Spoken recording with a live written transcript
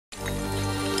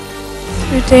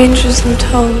Through dangers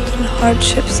untold and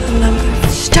hardships unnumbered.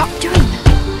 Stop doing that.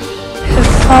 I have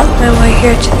fought my way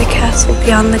here to the castle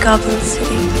beyond the Goblin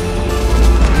City.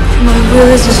 My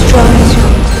will is as strong as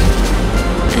yours,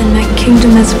 and my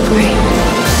kingdom as great.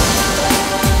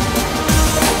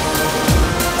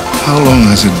 How long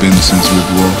has it been since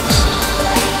we've walked?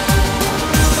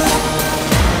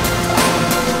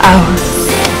 Hours.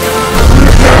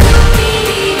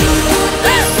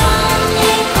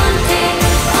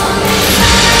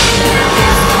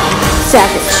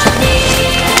 Savage.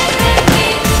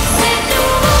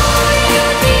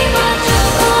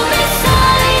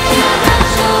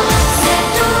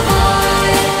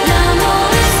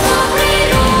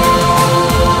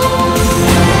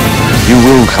 You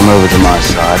will come over to my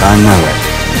side, I know it.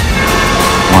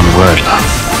 One word, love.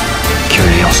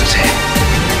 Curiosity.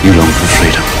 You long for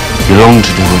freedom. You long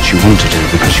to do what you want to do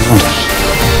because you want it.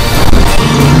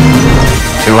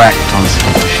 To act on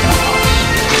selfish impulse.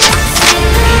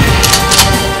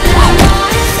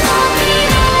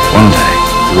 One day,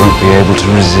 you won't be able to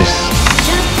resist.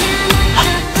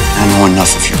 I know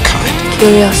enough of your kind.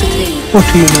 Curiosity. What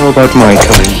do you know about my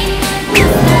kind?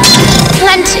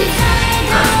 Plenty.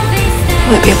 I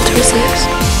might be able to resist.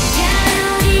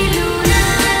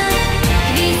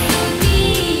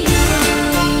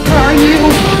 Where are you?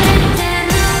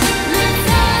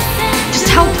 Just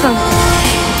help them.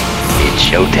 It's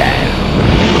showtime.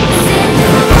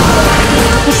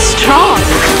 He's strong.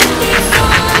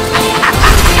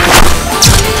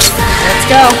 Let's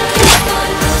go.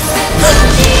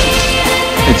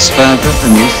 It's further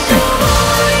than you think.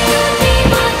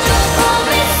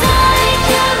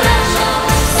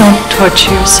 Don't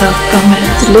torture yourself,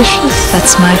 romance. Delicious.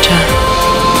 That's my job.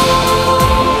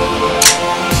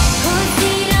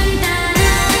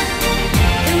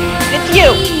 It's you.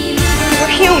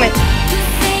 We're human.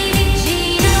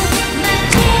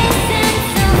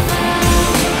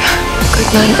 Good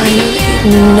man, I know that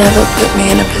you'd never put me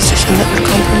in a position that would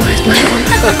compromise my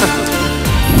honor.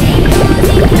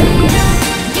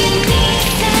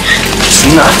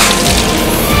 Enough.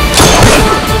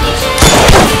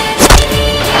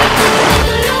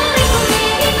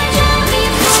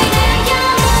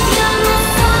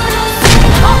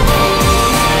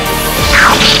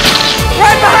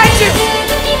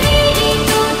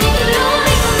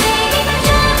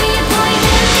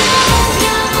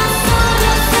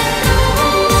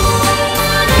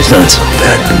 It's not so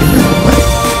bad when you know what.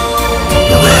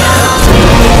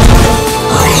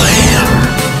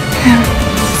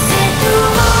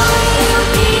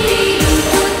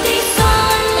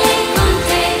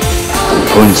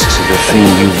 Points to the thing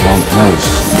you want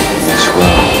most in this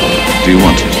world. Do you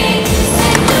want it?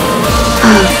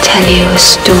 I'll tell you a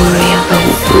story of a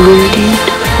wounded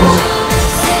wolf.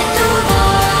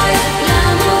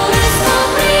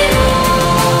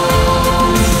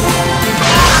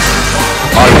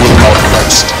 I will not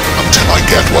rest until I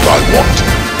get what I want.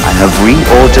 I have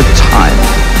reordered time.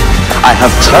 I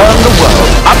have turned the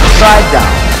world upside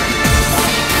down.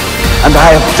 And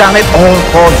I have done it all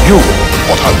for you.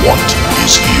 What I want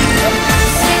is you.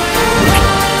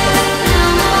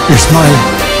 You're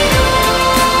smiling.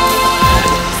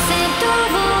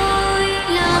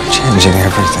 Changing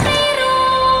everything.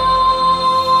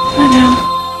 I know.